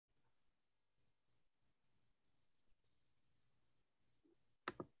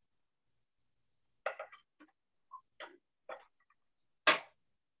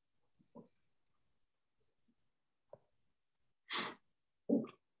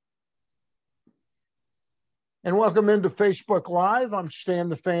And welcome into Facebook Live. I'm Stan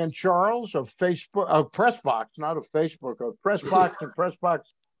the Fan Charles of Facebook, of Pressbox, not of Facebook, of Pressbox and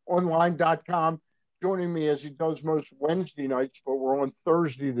PressboxOnline.com. Joining me as he does most Wednesday nights, but we're on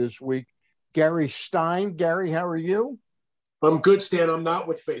Thursday this week, Gary Stein. Gary, how are you? I'm good, Stan. I'm not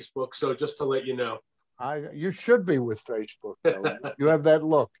with Facebook, so just to let you know. You should be with Facebook, though. You have that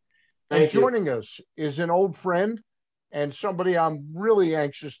look. And joining us is an old friend and somebody I'm really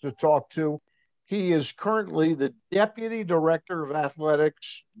anxious to talk to. He is currently the Deputy Director of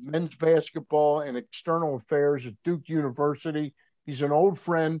Athletics, Men's Basketball, and External Affairs at Duke University. He's an old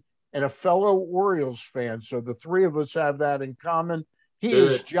friend and a fellow Orioles fan, so the three of us have that in common. He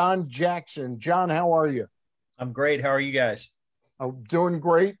is Jon Jackson. John, how are you? I'm great. How are you guys? I'm doing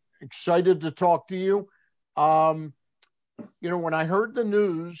great. Excited to talk to you. When I heard the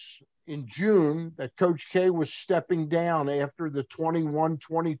news in June that Coach K was stepping down after the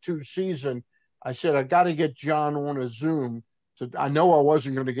 21-22 season, I said, I got to get John on a Zoom. I know I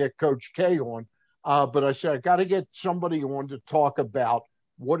wasn't going to get Coach K on, but I said, I got to get somebody on to talk about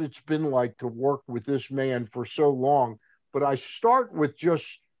what it's been like to work with this man for so long. But I start with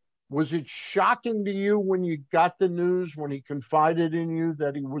was it shocking to you when you got the news, when he confided in you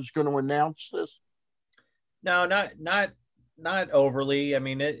that he was going to announce this? No, not overly. I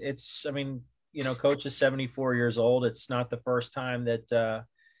mean, Coach is 74 years old. It's not the first time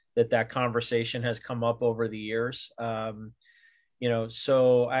that conversation has come up over the years.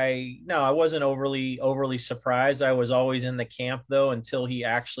 So I wasn't overly surprised. I was always in the camp though, until he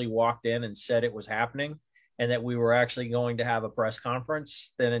actually walked in and said it was happening and that we were actually going to have a press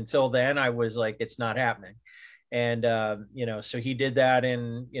conference. Then until then I was like, it's not happening. And, so he did that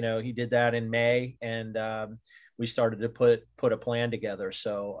in May, and we started to put a plan together.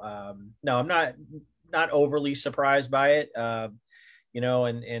 So no, I'm not overly surprised by it.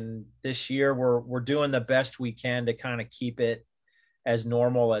 And this year we're doing the best we can to kind of keep it as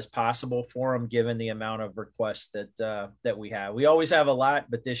normal as possible for him, given the amount of requests that we have. We always have a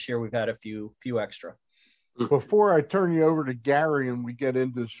lot, but this year we've had a few extra. Before I turn you over to Gary and we get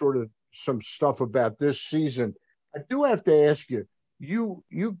into sort of some stuff about this season, I do have to ask you, you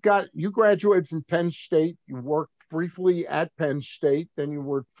graduated from Penn State, you worked briefly at Penn State, then you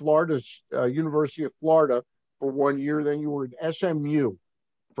were at University of Florida for 1 year, then you were at SMU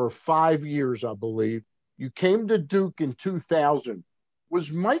for 5 years, I believe. You came to Duke in 2000. Was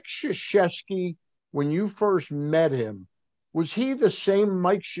Mike Krzyzewski, when you first met him, was he the same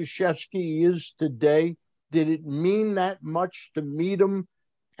Mike Krzyzewski he is today? Did it mean that much to meet him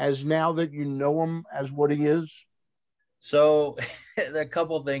as now that you know him as what he is? So a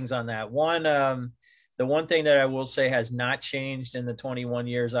couple of things on that. One, the one thing that I will say has not changed in the 21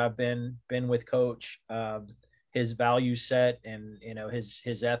 years I've been with Coach, his value set and,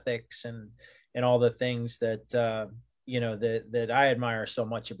 his ethics and all the things that, that I admire so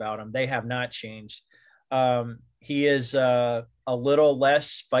much about him. They have not changed. He is a little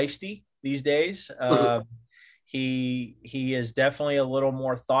less feisty these days. He is definitely a little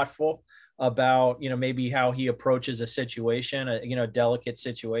more thoughtful about, maybe how he approaches a situation, a delicate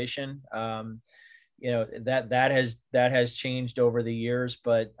situation. That has changed over the years,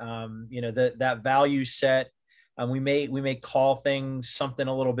 but that value set, we may call things something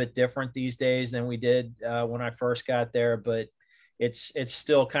a little bit different these days than we did when I first got there, but it's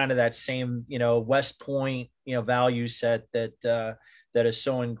still kind of that same, West Point, value set that is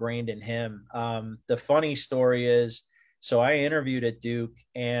so ingrained in him. The funny story is, so I interviewed at Duke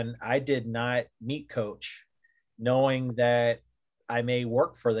and I did not meet Coach knowing that I may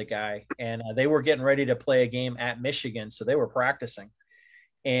work for the guy, and they were getting ready to play a game at Michigan. So they were practicing,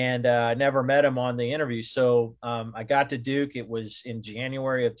 and I never met him on the interview. So I got to Duke. It was in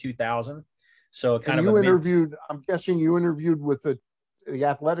January of 2000. So I'm guessing you interviewed with the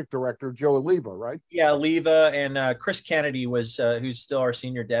athletic director, Joe Oliva, right? Yeah, Oliva, and Chris Kennedy was, who's still our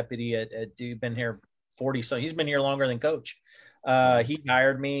senior deputy at Duke, been here 40. So he's been here longer than Coach. He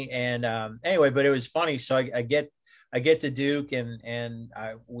hired me, and anyway, but it was funny. So I get to Duke, and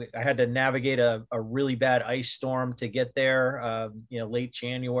I had to navigate a really bad ice storm to get there, late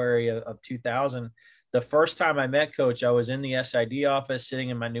January of 2000. The first time I met Coach, I was in the SID office, sitting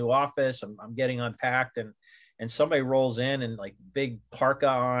in my new office. I'm getting unpacked, and somebody rolls in and like big parka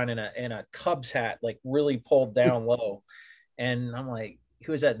on and a Cubs hat, like really pulled down low. And I'm like,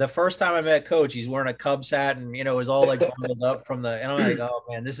 who is that? The first time I met Coach, he's wearing a Cubs hat and, it was all like bundled up and I'm like, oh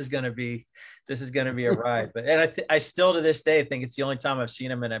man, this is going to be a ride. But, and I still to this day think it's the only time I've seen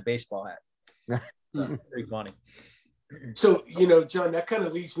him in a baseball hat. So, pretty funny. So, John, that kind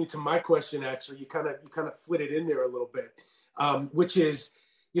of leads me to my question. Actually, you kind of flitted in there a little bit, which is,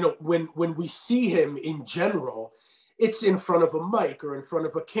 when we see him in general, it's in front of a mic or in front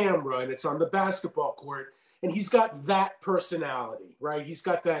of a camera, and it's on the basketball court. And he's got that personality, right? He's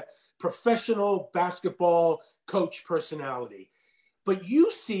got that professional basketball coach personality. But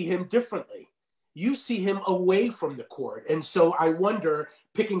you see him differently. You see him away from the court. And so I wonder,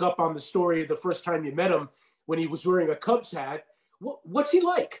 picking up on the story of the first time you met him when he was wearing a Cubs hat, what's he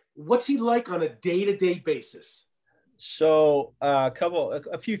like? What's he like on a day-to-day basis? So a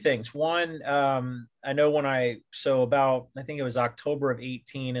few things. One, I know I think it was October of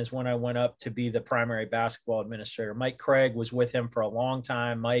 18 is when I went up to be the primary basketball administrator. Mike Craig was with him for a long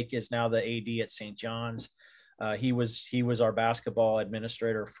time. Mike is now the AD at St. John's. He was our basketball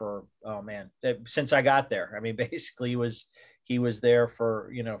administrator for, since I got there. I mean, basically he was there for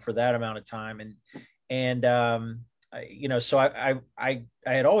that amount of time. So I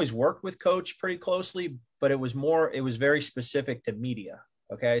had always worked with Coach pretty closely, but it was very specific to media.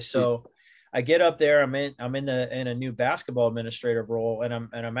 Okay. So I get up there, I'm in a new basketball administrative role, and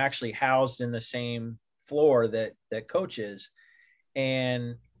I'm actually housed in the same floor that Coach is.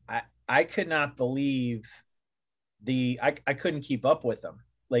 And I could not believe I couldn't keep up with them.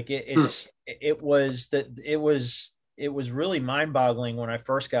 Like it was really mind boggling when I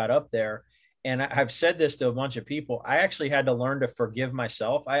first got up there. And I've said this to a bunch of people. I actually had to learn to forgive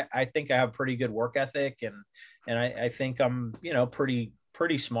myself. I think I have pretty good work ethic, and I think I'm,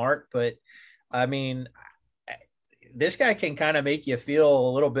 pretty smart. But I mean, this guy can kind of make you feel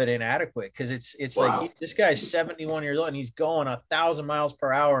a little bit inadequate, because it's wow. Like this guy's 71 years old and he's going 1,000 miles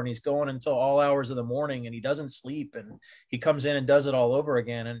per hour, and he's going until all hours of the morning, and he doesn't sleep, and he comes in and does it all over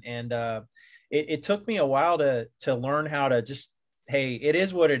again. And it took me a while to learn how to just, hey, it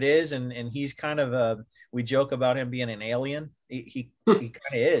is what it is. And he's kind of we joke about him being an alien. He kind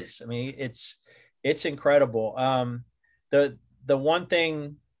of is. I mean, it's incredible. The one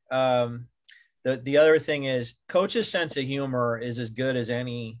thing, the other thing is Coach's sense of humor is as good as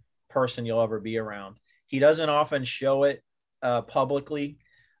any person you'll ever be around. He doesn't often show it publicly.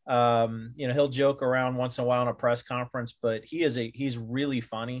 He'll joke around once in a while in a press conference, but he's really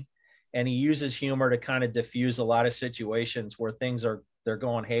funny. And he uses humor to kind of diffuse a lot of situations where they're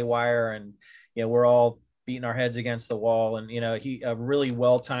going haywire, and we're all beating our heads against the wall. And a really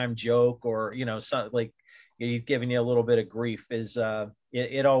well-timed joke, or something like he's giving you a little bit of grief is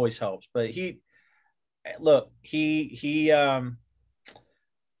it always helps. But he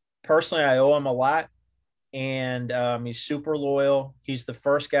personally, I owe him a lot, and he's super loyal. He's the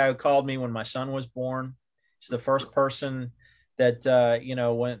first guy who called me when my son was born. He's the first person that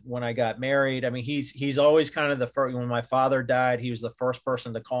when I got married. I mean, he's always kind of the first. When my father died, he was the first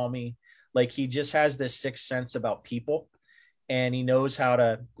person to call me. Like, he just has this sixth sense about people, and he knows how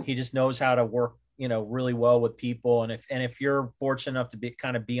to work really well with people. And if you're fortunate enough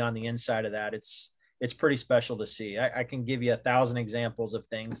to be on the inside of that, it's pretty special to see. I can give you 1,000 examples of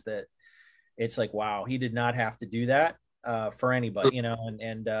things that it's like, wow, he did not have to do that for anybody,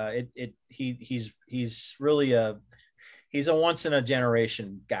 he's really he's a once in a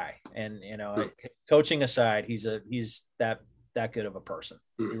generation guy. And, coaching aside, he's that good of a person.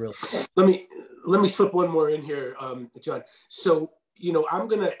 He really is. Let me slip one more in here, John. So, I'm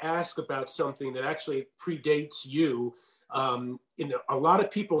going to ask about something that actually predates you. A lot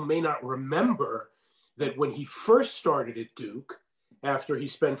of people may not remember that when he first started at Duke, after he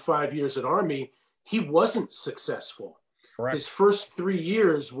spent 5 years at Army, he wasn't successful. Correct. His first 3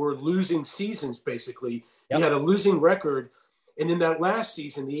 years were losing seasons, basically. Yep. He had a losing record. And in that last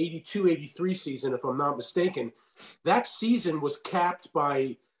season, the 82-83 season, if I'm not mistaken, that season was capped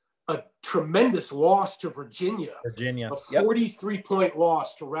by a tremendous loss to Virginia. A 43-point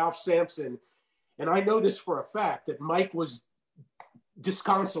loss to Ralph Sampson. And I know this for a fact, that Mike was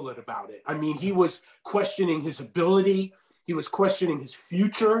disconsolate about it. I mean, he was questioning his ability. He was questioning his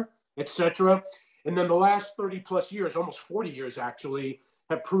future, etc. And then the last 30 plus years, almost 40 years actually,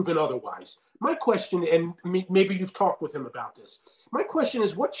 have proven otherwise. My question, and maybe you've talked with him about this, my question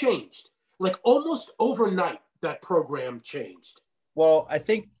is, what changed? Like, almost overnight, that program changed. Well, I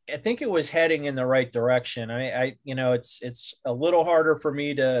think it was heading in the right direction. It's a little harder for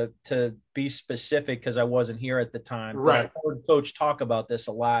me to be specific because I wasn't here at the time. Right. But I heard Coach talk about this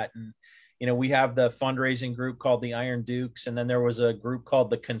a lot. And, we have the fundraising group called the Iron Dukes. And then there was a group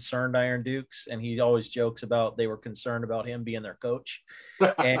called the Concerned Iron Dukes. And he always jokes about they were concerned about him being their coach.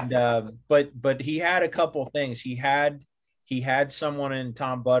 And, but he had a couple things. He had someone in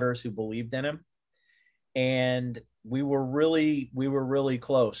Tom Butters who believed in him. And we were really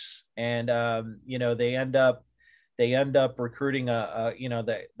close. And, they end up They end up recruiting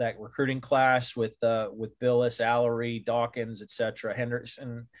that recruiting class with Billis, Allery, Dawkins, etc.,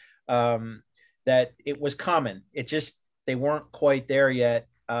 Henderson. That it was common. It just they weren't quite there yet.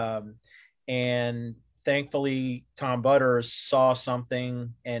 And thankfully, Tom Butters saw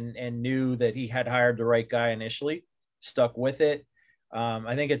something and knew that he had hired the right guy initially, stuck with it.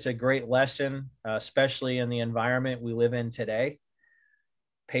 I think it's a great lesson, especially in the environment we live in today.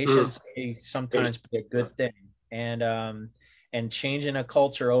 Patience may sometimes be a good thing, and changing a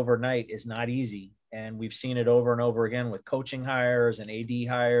culture overnight is not easy. And we've seen it over and over again with coaching hires and AD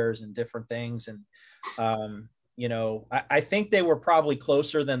hires and different things. And I think they were probably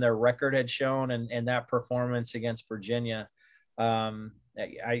closer than their record had shown, and that performance against Virginia.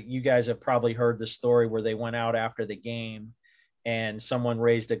 You guys have probably heard the story where they went out after the game and someone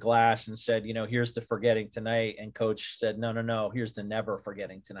raised a glass and said, here's to forgetting tonight. And coach said, no, here's to never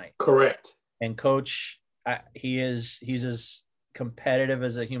forgetting tonight. Correct. And coach, he's as competitive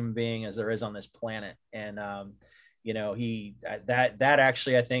as a human being as there is on this planet. And, that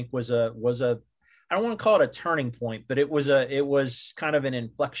actually, I think was a, I don't want to call it a turning point, but it was kind of an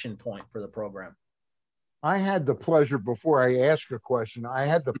inflection point for the program. I had the pleasure, before I ask a question, I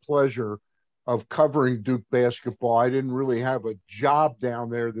had the pleasure of covering Duke basketball. I didn't really have a job down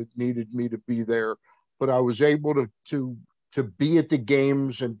there that needed me to be there, but I was able to be at the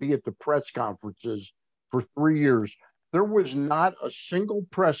games and be at the press conferences for 3 years. There was not a single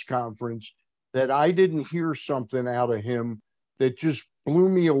press conference that I didn't hear something out of him that just blew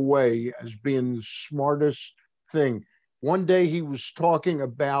me away as being the smartest thing. One day he was talking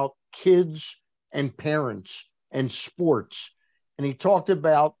about kids and parents and sports, and he talked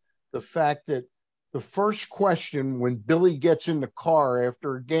about the fact that the first question when Billy gets in the car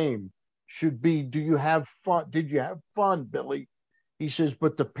after a game should be, do you have fun? Did you have fun, Billy? He says,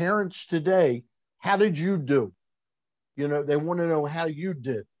 but the parents today, how did you do? They want to know how you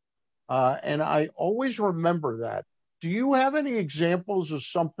did. And I always remember that. Do you have any examples of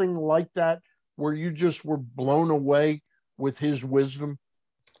something like that where you just were blown away with his wisdom?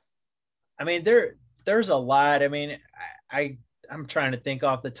 I mean, there's a lot. I mean, I'm trying to think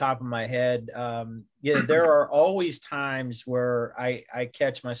off the top of my head. There are always times where I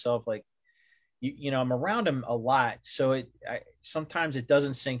catch myself like, I'm around him a lot. So sometimes it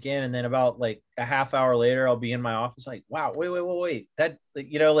doesn't sink in. And then about like a half hour later, I'll be in my office like, wow, wait. That,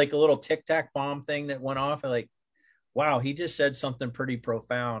 like a little tic tac bomb thing that went off. And like, wow, he just said something pretty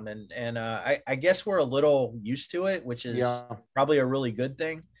profound. And I guess we're a little used to it, which is probably a really good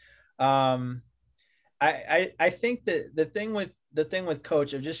thing. I think that the thing with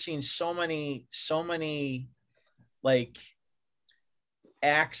coach, I've just seen so many like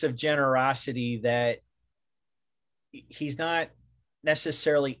acts of generosity that he's not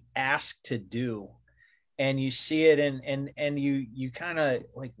necessarily asked to do. And you see it and you kind of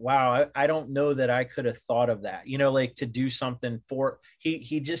like, wow, I don't know that I could have thought of that, like to do something for,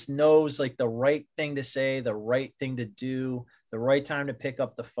 he just knows like the right thing to say, the right thing to do, the right time to pick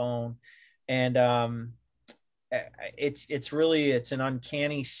up the phone. And it's an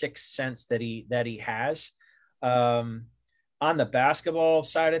uncanny sixth sense that he has. On the basketball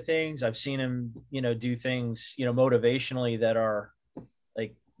side of things, I've seen him, do things, motivationally that are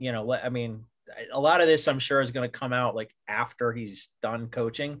like, I mean, a lot of this I'm sure is going to come out like after he's done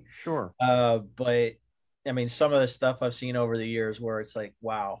coaching. Sure. But I mean, some of the stuff I've seen over the years where it's like,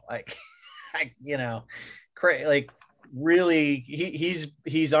 wow, like, like really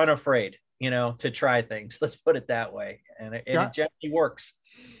he's unafraid, to try things. Let's put it that way. And it generally works.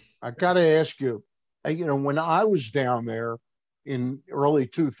 I got to ask you, when I was down there in early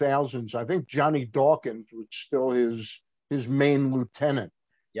 2000s, I think Johnny Dawkins was still his main lieutenant.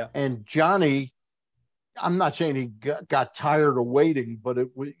 Yeah. And Johnny, I'm not saying he got tired of waiting, but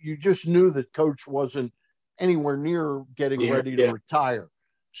you just knew that coach wasn't anywhere near getting ready to retire.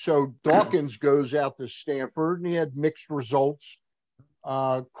 So Dawkins goes out to Stanford and he had mixed results.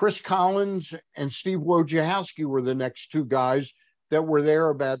 Chris Collins and Steve Wojciechowski were the next two guys that were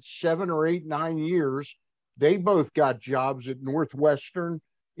there about 7 or 8, 9 years. They both got jobs at Northwestern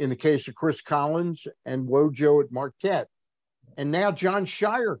in the case of Chris Collins, and Wojo at Marquette. And now John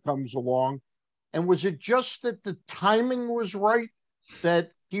Shire comes along. And was it just that the timing was right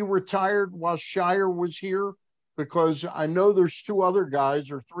that he retired while Shire was here? Because I know there's 2 other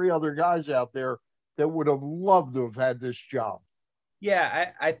guys or 3 other guys out there that would have loved to have had this job.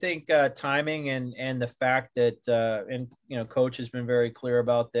 Yeah, I think timing and the fact that coach has been very clear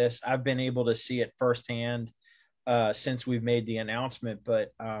about this. I've been able to see it firsthand since we've made the announcement.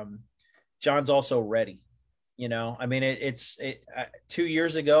 But John's also ready. I mean, 2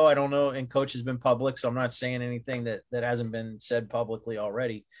 years ago, I don't know, and coach has been public, so I'm not saying anything that hasn't been said publicly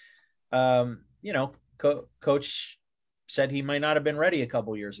already. Coach said he might not have been ready a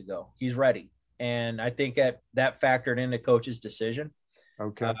couple years ago. He's ready. And I think that factored into coach's decision.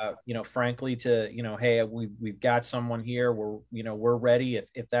 Okay. Frankly, hey, we've got someone here. We're ready.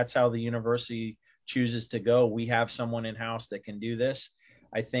 If that's how the university chooses to go, we have someone in-house that can do this.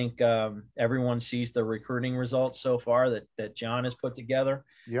 I think everyone sees the recruiting results so far that John has put together.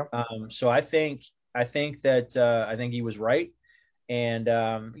 Yep. So I think he was right. And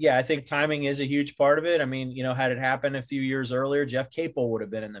I think timing is a huge part of it. I mean, had it happened a few years earlier, Jeff Capel would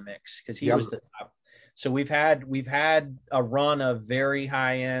have been in the mix because he was the top. So we've had a run of very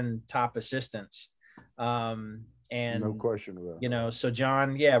high-end top assistants. And no question about it. So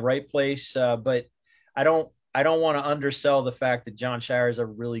John, right place. But I don't want to undersell the fact that John Shire is a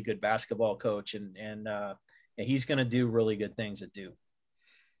really good basketball coach, and he's going to do really good things at Duke.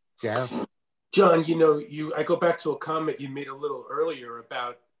 Yeah. John, I go back to a comment you made a little earlier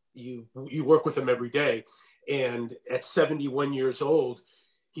about you work with him every day, and at 71 years old,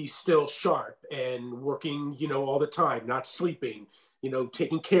 he's still sharp and working, all the time, not sleeping,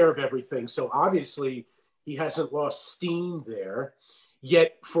 taking care of everything. So obviously he hasn't lost steam there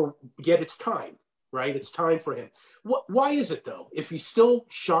yet it's time, right? It's time for him. Why is it though? If he's still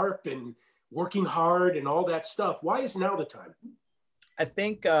sharp and working hard and all that stuff, why is now the time? I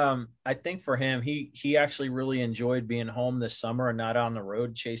think for him, he actually really enjoyed being home this summer and not on the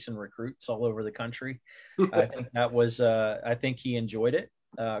road chasing recruits all over the country. I think that was, I think he enjoyed it,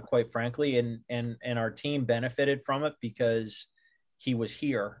 quite frankly, and our team benefited from it because he was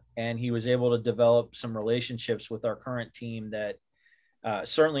here and he was able to develop some relationships with our current team that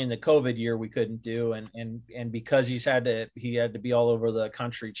certainly in the COVID year we couldn't do, and because he had to be all over the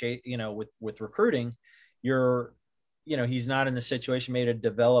country, with recruiting, he's not in the situation maybe to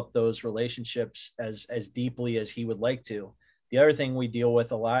develop those relationships as deeply as he would like to. The other thing we deal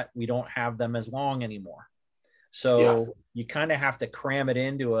with a lot, we don't have them as long anymore. So you kind of have to cram it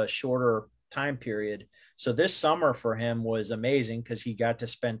into a shorter time period. So this summer for him was amazing because he got to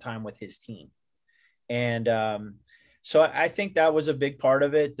spend time with his team. And so I think that was a big part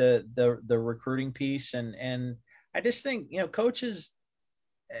of it, the recruiting piece. And I just think, coaches,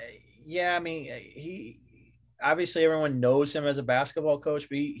 he obviously everyone knows him as a basketball coach,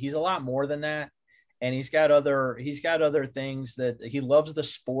 but he's a lot more than that. And he's got other things that he loves the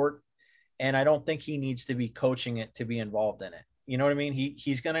sport. And I don't think he needs to be coaching it to be involved in it. You know what I mean?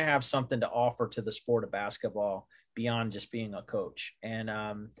 He's going to have something to offer to the sport of basketball beyond just being a coach. And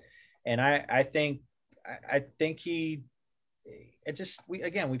I think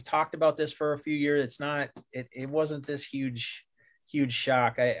we've talked about this for a few years. It wasn't this huge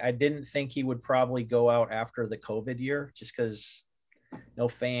shock. I didn't think he would probably go out after the COVID year just because no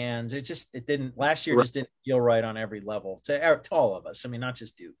fans. It didn't last year. Just didn't feel right on every level to all of us. I mean, not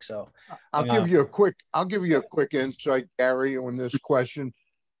just Duke. So I'll give you a quick insight, Gary, on this question.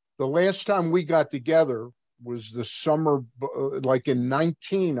 The last time we got together was the summer, like in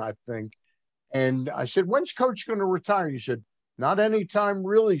 19, I think. And I said, "When's Coach going to retire?" You said, "Not anytime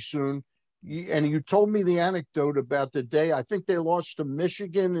really soon." And you told me the anecdote about the day, I think they lost to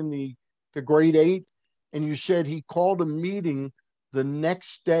Michigan in the grade 8. And you said he called a meeting the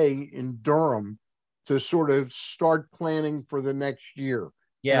next day in Durham to sort of start planning for the next year.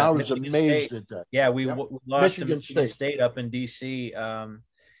 Yeah. And I was amazed at that. Yeah. We lost to Michigan State up in DC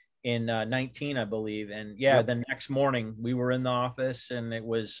in 19, I believe. And the next morning we were in the office and it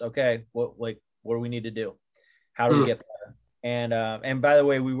was, okay, what do we need to do? How do we get better? And by the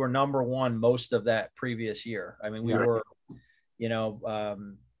way, we were number one most of that previous year. I mean, we were,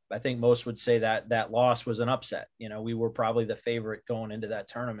 I think most would say that loss was an upset. We were probably the favorite going into that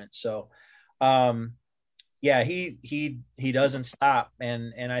tournament. So, he doesn't stop.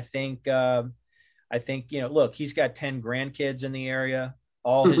 And I think, look, he's got 10 grandkids in the area.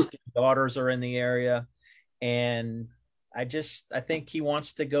 All his 3 daughters are in the area. And I think he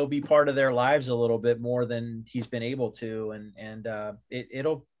wants to go be part of their lives a little bit more than he's been able to. And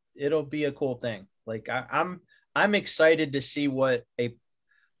it'll be a cool thing. Like I'm excited to see what a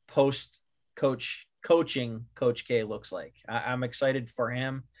post coaching Coach K looks like. I'm excited for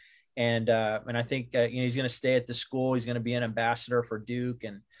him. And I think he's going to stay at the school. He's going to be an ambassador for Duke,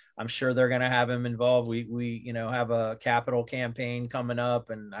 and I'm sure they're going to have him involved. We have a capital campaign coming up,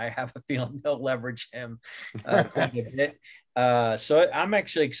 and I have a feeling they'll leverage him quite a bit. So I'm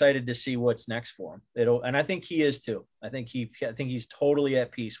actually excited to see what's next for him. And I think he is too. I think he's totally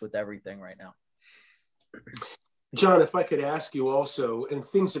at peace with everything right now. John, if I could ask you also, and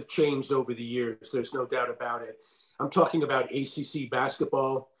things have changed over the years, there's no doubt about it. I'm talking about ACC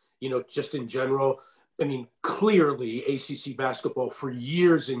basketball, just in general. I mean, clearly ACC basketball for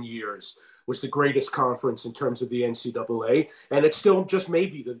years and years was the greatest conference in terms of the NCAA, and it still just may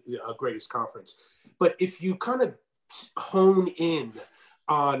be the greatest conference. But if you kind of hone in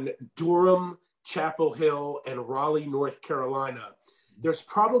on Durham, Chapel Hill, and Raleigh, North Carolina, there's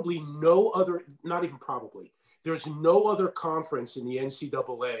probably no other, not even probably, there's no other conference in the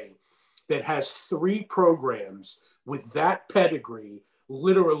NCAA that has 3 programs with that pedigree,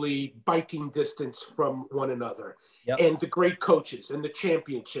 literally biking distance from one another. Yep. And the great coaches and the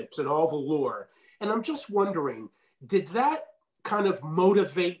championships and all the lore. And I'm just wondering, did that kind of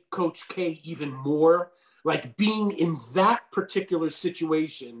motivate Coach K even more? Like being in that particular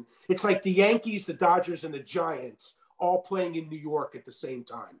situation, it's like the Yankees, the Dodgers, and the Giants all playing in New York at the same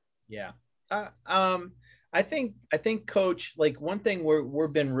time. Yeah. I think Coach, like one thing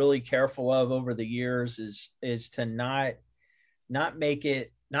we've been really careful of over the years is to not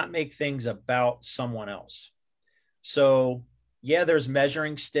make things about someone else. So yeah, there's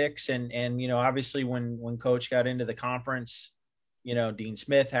measuring sticks and obviously when Coach got into the conference, Dean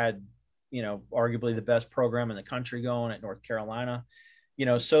Smith had, arguably the best program in the country going at North Carolina,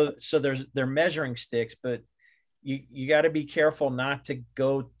 so they're measuring sticks, but you got to be careful not to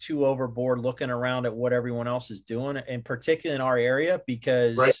go too overboard looking around at what everyone else is doing, and particularly in our area,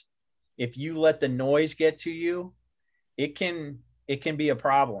 because if you let the noise get to you, it can be a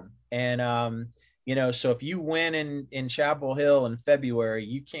problem. And, so if you win in Chapel Hill in February,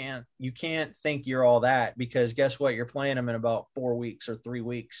 you can't think you're all that, because guess what? You're playing them in about 4 weeks or 3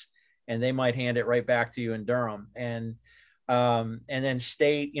 weeks, and they might hand it right back to you in Durham. And then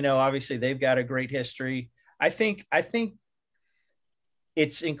State, obviously they've got a great history. I think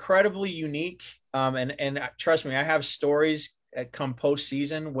it's incredibly unique. And trust me, I have stories come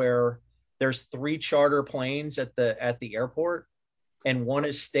postseason where there's 3 charter planes at the airport, and one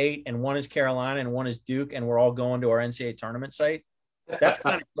is State and one is Carolina and one is Duke, and we're all going to our NCAA tournament site. That's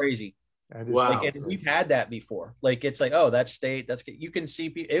kind of crazy. Wow. And we've had that before. Like, it's like, oh, that's State. You can see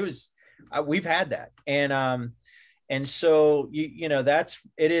we've had that. And so,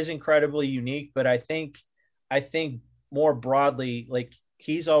 it is incredibly unique, but I think more broadly, like,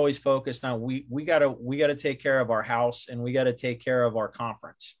 he's always focused on, we gotta take care of our house, and we got to take care of our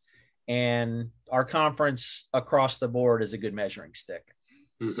conference. And our conference across the board is a good measuring stick.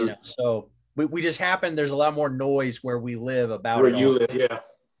 Mm-hmm. So we just happen, there's a lot more noise where we live about where it you all. live. Yeah.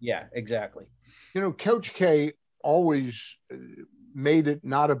 Yeah, exactly. Coach K always made it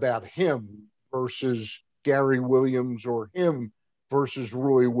not about him versus Gary Williams or him versus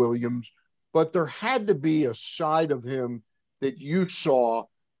Roy Williams, but there had to be a side of him that you saw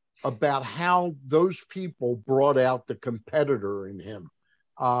about how those people brought out the competitor in him.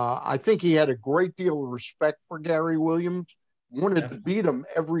 I think he had a great deal of respect for Gary Williams, wanted to beat him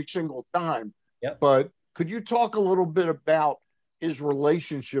every single time. Yep. But could you talk a little bit about his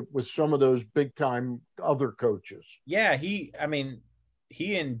relationship with some of those big time other coaches? Yeah, he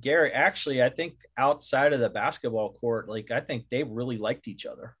and Gary, actually, I think outside of the basketball court, like, I think they really liked each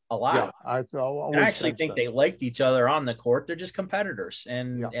other a lot. Yeah, I actually think they liked each other on the court. They're just competitors,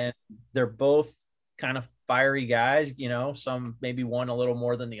 and they're both kind of fiery guys, some maybe one a little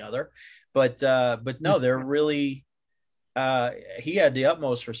more than the other, but no, they're really, he had the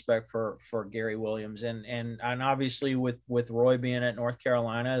utmost respect for Gary Williams, and obviously with Roy being at North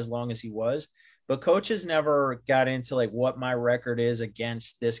Carolina as long as he was, but coaches never got into like what my record is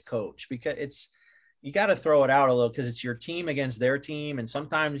against this coach, because you got to throw it out a little, because it's your team against their team, and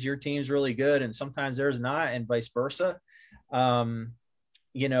sometimes your team's really good and sometimes theirs not, and vice versa. And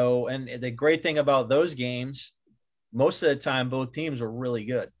the great thing about those games, most of the time, both teams were really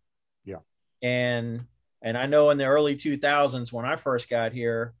good. Yeah. And I know in the early 2000s, when I first got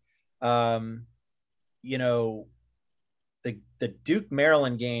here, the Duke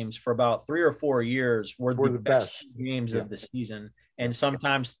Maryland games for about 3 or 4 years were the best games of the season, and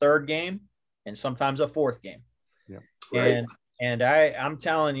sometimes third game and sometimes a fourth game. Yeah. Right. And I'm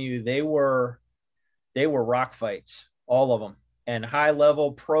telling you, they were rock fights, all of them. And high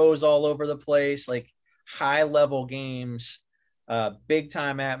level pros all over the place, like high level games, big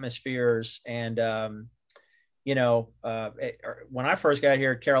time atmospheres. And, when I first got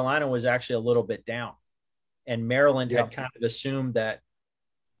here, Carolina was actually a little bit down, and Maryland had kind of assumed that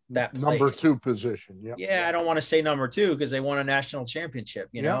number 2 position. Yeah. Yeah. I don't want to say number 2 because they won a national championship,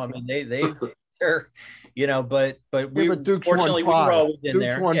 I mean, they're, but fortunately we were always in Duke's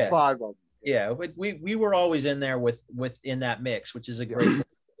there. Won 5 of them. Yeah, we were always in there within that mix, which is a great thing to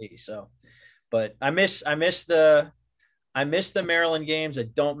see. So, but I miss the Maryland games. I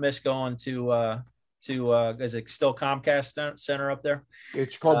don't miss going to is it still Comcast Center up there?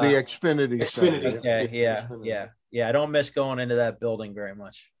 It's called the Xfinity Center. Okay, yeah. I don't miss going into that building very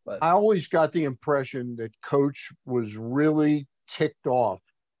much. But I always got the impression that Coach was really ticked off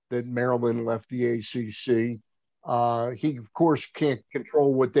that Maryland left the ACC. He, of course, can't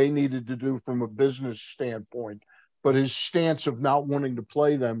control what they needed to do from a business standpoint, but his stance of not wanting to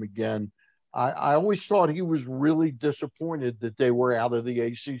play them again, I always thought he was really disappointed that they were out of the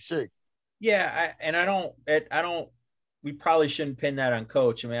ACC. Yeah, I don't. We probably shouldn't pin that on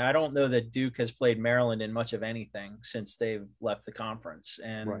Coach. I mean, I don't know that Duke has played Maryland in much of anything since they've left the conference,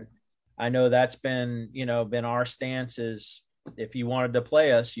 and right. I know that's been our stance is if you wanted to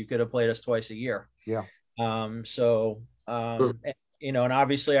play us, you could have played us twice a year. Yeah. And, and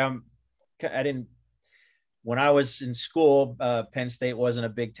obviously I didn't, when I was in school, Penn State wasn't a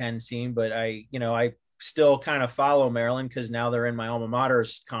Big Ten team, but I still kind of follow Maryland because now they're in my alma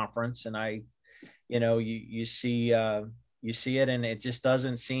mater's conference, and you see it, and it just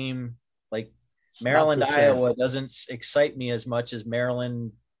doesn't seem like Maryland, Iowa doesn't excite me as much as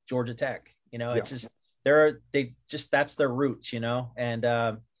Maryland, Georgia Tech. It's just that's their roots, and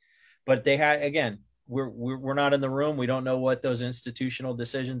but they had, again, we're not in the room. We don't know what those institutional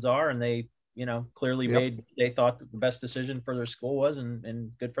decisions are, and they clearly they thought that the best decision for their school was,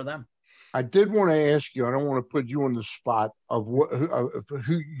 and good for them. I did want to ask you, I don't want to put you on the spot of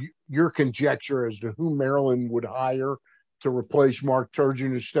who your conjecture as to who Maryland would hire to replace Mark Turgeon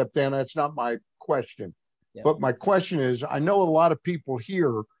who stepped down. That's not my question. Yeah. But my question is, I know a lot of people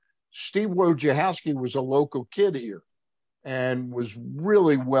here, Steve Wojciechowski was a local kid here and was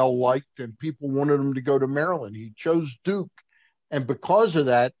really well liked, and people wanted him to go to Maryland. He chose Duke. And because of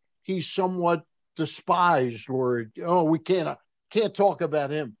that, he's somewhat despised, or, we can't talk about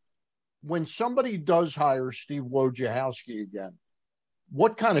him. When somebody does hire Steve Wojciechowski again,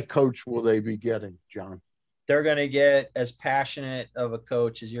 what kind of coach will they be getting, John? They're going to get as passionate of a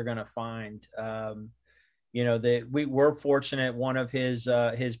coach as you're going to find. We're fortunate. One of his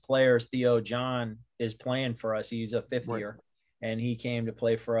players, Theo John, is playing for us. He's a fifth year, and he came to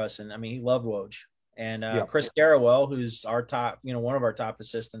play for us. And I mean, he loved Woj. And Chris Garrawell, who's our top, one of our top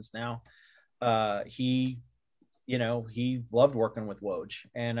assistants now, he loved working with Woj.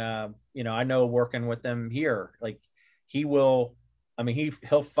 And, I know working with them here, like he'll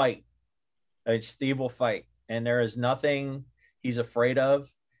fight. Steve will fight. And there is nothing he's afraid of.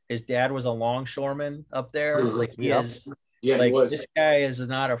 His dad was a longshoreman up there. Like he is. Yeah, like this guy is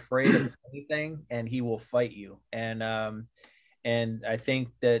not afraid of anything, and he will fight you. And I think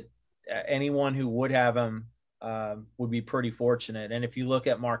that anyone who would have him would be pretty fortunate. And if you look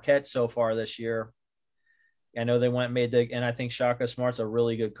at Marquette so far this year, I know they and I think Shaka Smart's a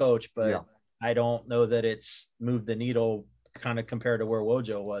really good coach, but I don't know that it's moved the needle kind of compared to where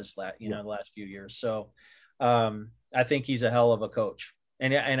Wojo was the last few years. So I think he's a hell of a coach,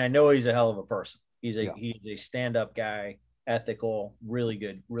 and I know he's a hell of a person. He's a stand-up guy, ethical, really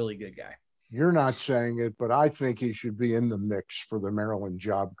good guy. You're not saying it, but I think he should be in the mix for the Maryland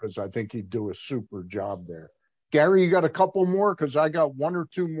job because I think he'd do a super job there. Gary, you got a couple more? Because I got one or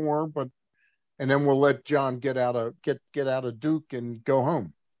two more, and then we'll let John get out of Duke and go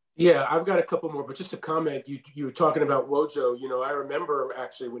home. Yeah, I've got a couple more, but just a comment. You were talking about Wojo. I remember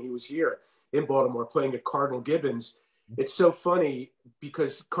actually when he was here in Baltimore playing at Cardinal Gibbons. It's so funny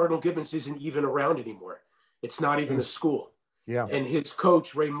because Cardinal Gibbons isn't even around anymore. It's not even a school. Yeah. And his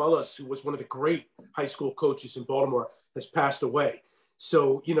coach, Ray Mullis, who was one of the great high school coaches in Baltimore, has passed away.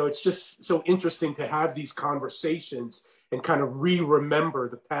 So, it's just so interesting to have these conversations and kind of remember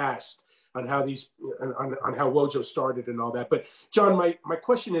the past on how on how Wojo started and all that. But John, my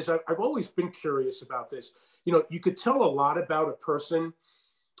question is, I've always been curious about this. You could tell a lot about a person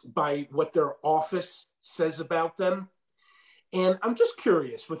by what their office says about them. And I'm just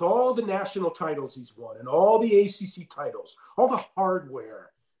curious, with all the national titles he's won and all the ACC titles, all the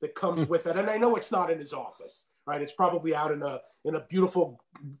hardware that comes with it, and I know it's not in his office, right? It's probably out in a beautiful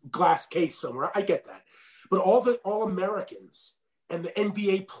glass case somewhere. I get that. But all the All-Americans and the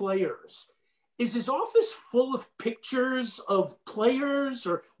NBA players, is his office full of pictures of players,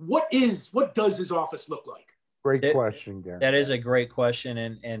 or what does his office look like? Great question, Gary. That is a great question.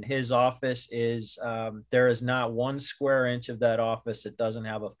 And his office is, there is not one square inch of that office that doesn't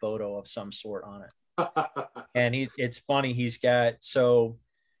have a photo of some sort on it. And it's funny. He's got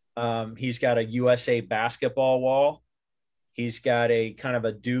a USA basketball wall. He's got a kind of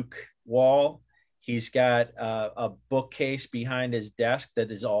a Duke wall. He's got a bookcase behind his desk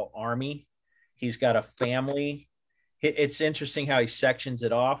that is all Army. He's got a family. It's interesting how he sections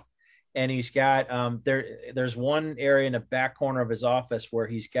it off. and he's got there's one area in the back corner of his office where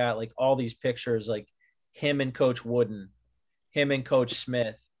he's got like all these pictures, like him and Coach Wooden, him and Coach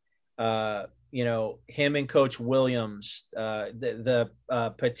Smith, him and Coach Williams, the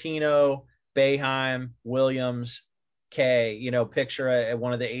Patino, Boeheim, Williams, K, picture at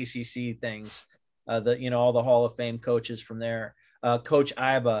one of the ACC things, all the Hall of Fame coaches from there, Coach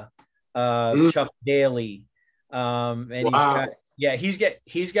Iba, Chuck Daly, and wow. He's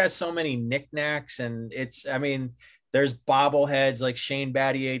got so many knickknacks, and there's bobbleheads like Shane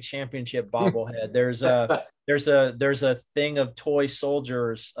Battier championship bobblehead. There's a thing of toy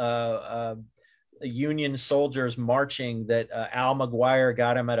soldiers, Union soldiers marching that Al McGuire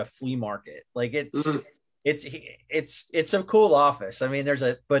got him at a flea market. Like it's a cool office. I mean, there's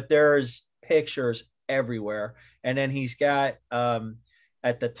pictures everywhere. And then he's got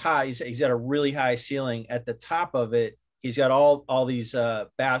at the top, he's got a really high ceiling. At the top of it, he's got all these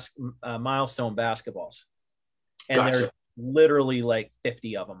milestone basketballs. And gotcha. There's literally like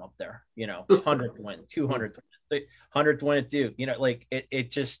 50 of them up there, 100 to win, 200 to win, 100 to win it, dude.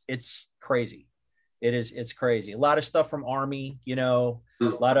 It's crazy. It's crazy. A lot of stuff from Army, a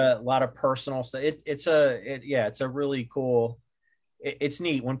lot of personal stuff. It's a really cool. It's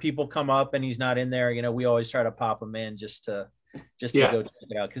neat when people come up and he's not in there. We always try to pop him in just to go check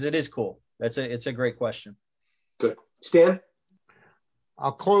it out, because it is cool. It's a great question. Good. Stan?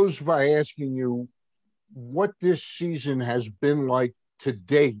 I'll close by asking you what this season has been like to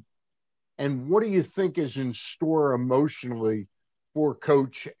date, and what do you think is in store emotionally for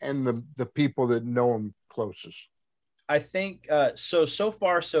Coach and the people that know him closest? I think so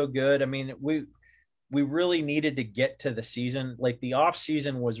far so good. I mean, we really needed to get to the season. Like the off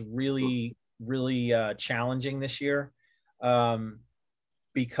season was really challenging this year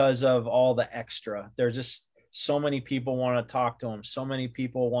because of all the extra. There's just so many people want to talk to him, so many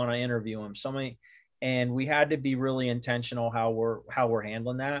people want to interview him, and we had to be really intentional how we're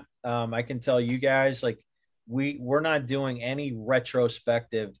handling that. I can tell you guys, like, we're not doing any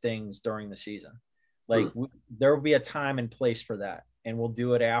retrospective things during the season. Like there will be a time and place for that, and we'll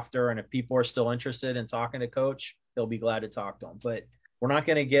do it after. And if people are still interested in talking to Coach, they'll be glad to talk to him, but we're not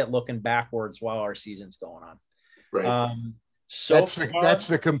going to get looking backwards while our season's going on. Right. That's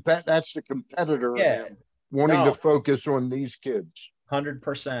the competitor wanting to focus on these kids.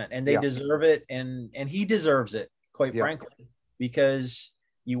 100%. And they deserve it. And he deserves it, quite frankly, because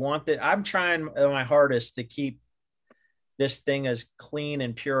you want that. I'm trying my hardest to keep this thing as clean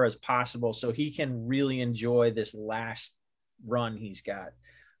and pure as possible so he can really enjoy this last run he's got.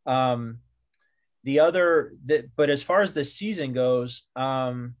 But as far as the season goes,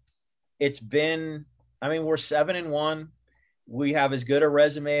 it's been, we're 7-1. We have as good a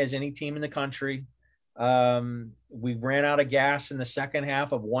resume as any team in the country. We ran out of gas in the second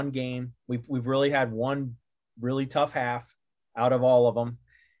half of one game. We've really had one really tough half out of all of them.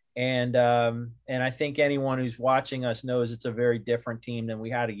 And I think anyone who's watching us knows it's a very different team than we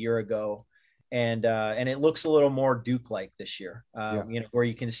had a year ago. And it looks a little more Duke-like this year, where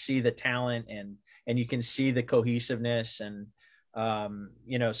you can see the talent and you can see the cohesiveness and,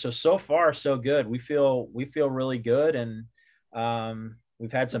 so far so good. We feel really good. And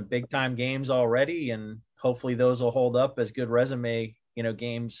we've had some big time games already, and hopefully those will hold up as good resume,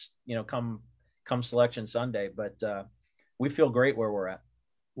 games, come Selection Sunday, but we feel great where we're at.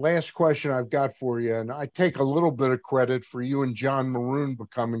 Last question I've got for you, and I take a little bit of credit for you and John Maroon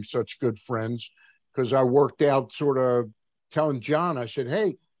becoming such good friends, because I worked out sort of telling John, I said,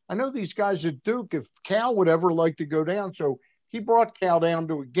 hey, I know these guys at Duke, if Cal would ever like to go down. So he brought Cal down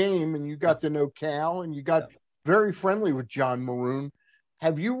to a game, and you got to know Cal, and you got very friendly with John Maroon.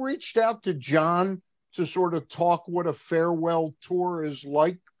 Have you reached out to John to sort of talk what a farewell tour is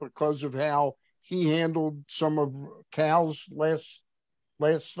like because of how he handled some of Cal's last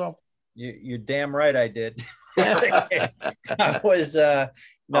stuff? You're damn right I did. I was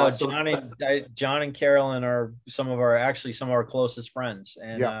awesome. John and Carolyn are some of our closest friends,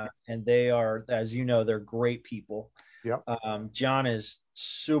 and they are, as you know, they're great people. John is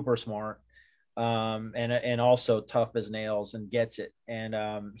super smart, and also tough as nails and gets it.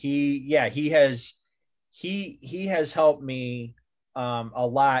 And he has helped me a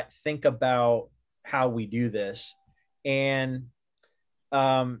lot think about how we do this. And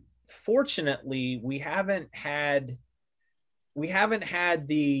fortunately, we haven't had the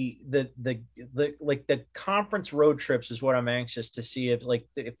conference road trips is what I'm anxious to see. If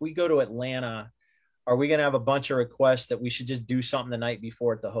we go to Atlanta, are we going to have a bunch of requests that we should just do something the night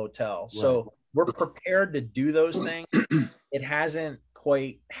before at the hotel? Right. So we're prepared to do those things. It hasn't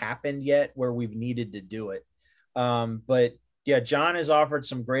quite happened yet where we've needed to do it. But John has offered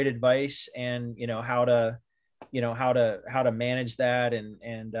some great advice and, how to manage that.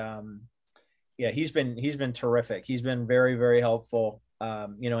 He's been terrific. He's been very, very helpful,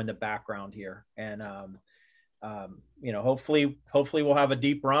 in the background here. And, hopefully we'll have a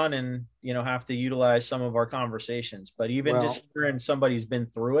deep run and, have to utilize some of our conversations, but even just hearing somebody's been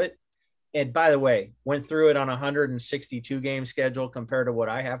through it. And by the way, went through it on a 162 game schedule compared to what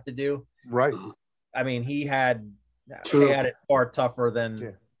I have to do. Right. I mean, he had it far tougher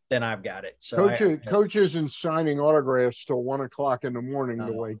than I've got it. So coach isn't signing autographs till 1 o'clock in the morning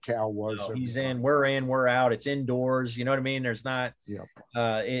the way Cal was. He's we're out. It's indoors. You know what I mean? There's not.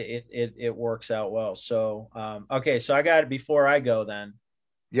 It works out well. So okay. So I got it before I go then.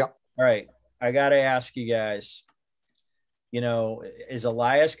 Yep. All right. I got to ask you guys. Is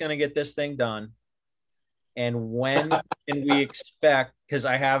Elias going to get this thing done? And when can we expect? Because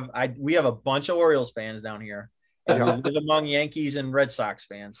we have a bunch of Orioles fans down here. And we live among Yankees and Red Sox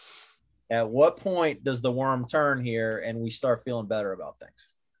fans. At what point does the worm turn here and we start feeling better about things?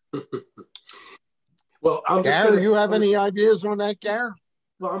 Well, Gary, you have any ideas on that, Gary?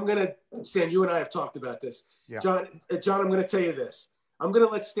 Well, Stan, you and I have talked about this. Yeah. John, I'm going to tell you this. I'm going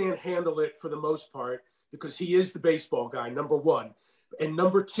to let Stan handle it for the most part because he is the baseball guy, number one. And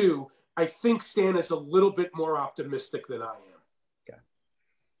number two, I think Stan is a little bit more optimistic than I am.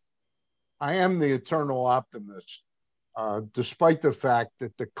 I am the eternal optimist, despite the fact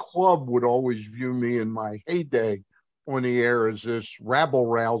that the club would always view me in my heyday on the air as this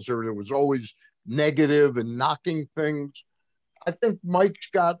rabble-rouser that was always negative and knocking things. I think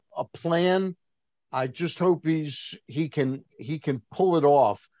Mike's got a plan. I just hope he can pull it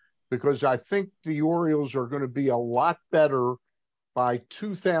off because I think the Orioles are going to be a lot better by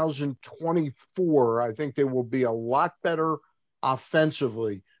 2024. I think they will be a lot better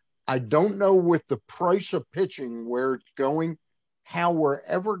offensively. I don't know with the price of pitching where it's going, how we're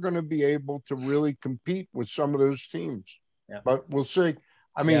ever going to be able to really compete with some of those teams. Yeah. But we'll see.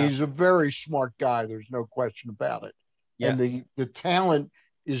 I mean, he's a very smart guy. There's no question about it. Yeah. And the talent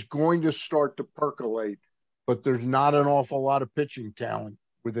is going to start to percolate, but there's not an awful lot of pitching talent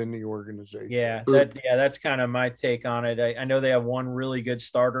within the organization. Yeah, that's kind of my take on it. I know they have one really good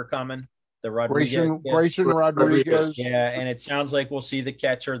starter coming. The Grayson Rodriguez. Yeah, and it sounds like we'll see the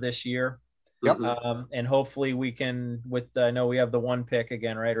catcher this year. Yep. And hopefully we can I know we have the one pick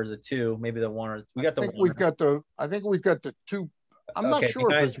again, right? Or the two, maybe the one or we got the one. I think we've got the two. I'm not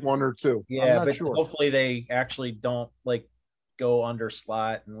sure if it's one or two. Yeah, I'm not sure. Hopefully they actually don't go under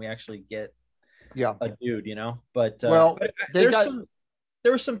slot and we actually get a dude, But there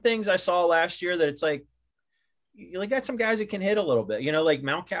were some things I saw last year that it's like you got some guys that can hit a little bit, like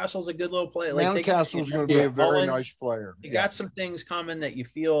Mountcastle's a good little player. Mountcastle's going to be a very nice player. You got some things coming that you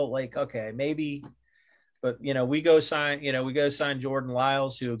feel like, okay, maybe, but we go sign Jordan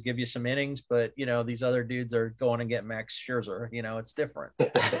Lyles who will give you some innings, but these other dudes are going and get Max Scherzer. It's different.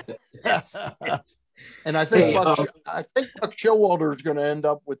 And I think Buck Showalter is going to end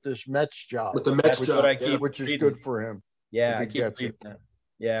up with this Mets job, which is good for him. Yeah, I keep reading that.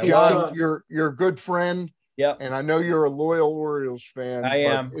 Yeah, John, you're a good friend. Yeah, and I know you're a loyal Orioles fan. I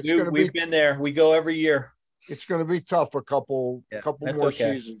am. We've been there. We go every year. It's going to be tough. A couple more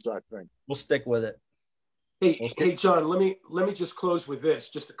seasons, I think. We'll stick with it. Hey, John. Let me just close with this.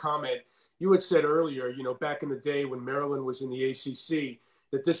 Just a comment. You had said earlier, back in the day when Maryland was in the ACC,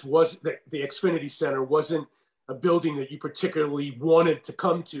 that the Xfinity Center wasn't a building that you particularly wanted to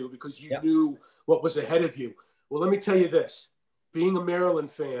come to because you knew what was ahead of you. Well, let me tell you this. Being a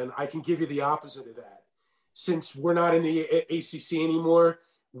Maryland fan, I can give you the opposite of that. Since we're not in the ACC anymore,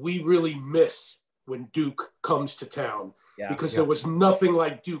 we really miss when Duke comes to town because there was nothing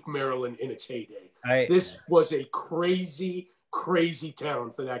like Duke, Maryland in its heyday. This was a crazy, crazy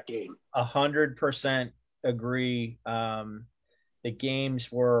town for that game. 100% agree. The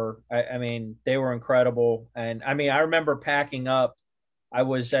games were, they were incredible. And I remember packing up. I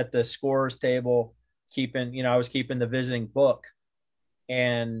was at the scorers table I was keeping the visiting book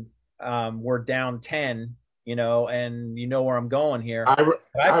and we're down 10, and where I'm going here. I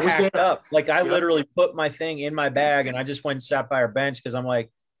packed up. I literally put my thing in my bag and I just went and sat by our bench because I'm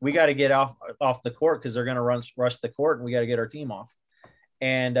like, we got to get off the court because they're going to rush the court and we got to get our team off.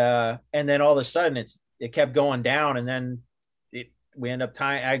 And then all of a sudden it kept going down and then we end up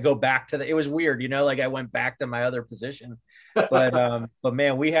tying. I go back to it was weird, I went back to my other position, but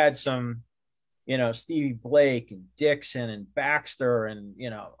man, we had some, Stevie Blake and Dixon and Baxter and,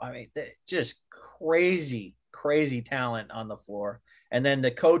 just crazy talent on the floor. And then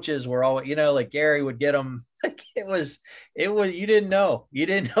the coaches were all, Gary would get them. You didn't know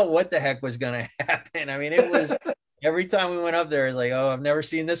what the heck was going to happen. every time we went up there, it's like, oh, I've never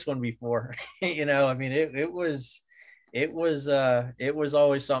seen this one before. I mean, it was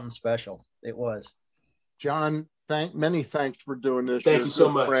always something special. It was. John, many thanks for doing this. Thank you so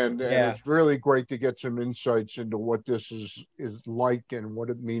much. Friend, and it's really great to get some insights into what this is like and what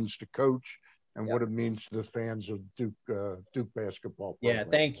it means to coach and what it means to the fans of Duke basketball program. Yeah,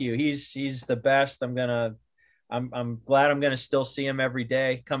 thank you. He's the best. I'm glad I'm gonna still see him every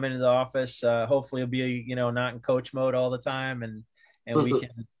day. Come into the office. Hopefully, he'll be not in coach mode all the time, and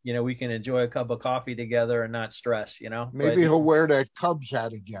we can enjoy a cup of coffee together and not stress. Maybe he'll wear that Cubs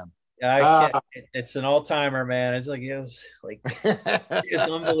hat again. It's an all-timer, man. It's it's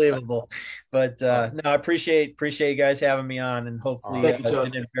unbelievable. But no, I appreciate you guys having me on, and hopefully I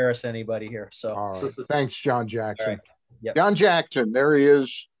didn't embarrass anybody here. So all right. Thanks, Jon Jackson. Right. Yep. Jon Jackson, there he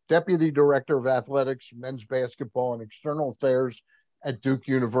is, Deputy Director of Athletics, Men's Basketball, and External Affairs at Duke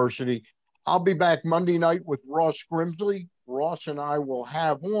University. I'll be back Monday night with Ross Grimsley. Ross and I will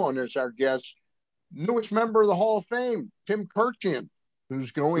have on as our guest newest member of the Hall of Fame, Tim Kurkjian,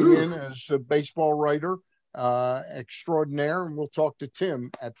 who's going in as a baseball writer extraordinaire, and we'll talk to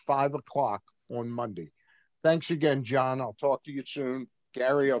Tim at 5:00 on Monday. Thanks again, John. I'll talk to you soon.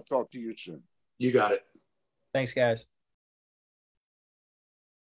 Gary, I'll talk to you soon. You got it. Thanks, guys.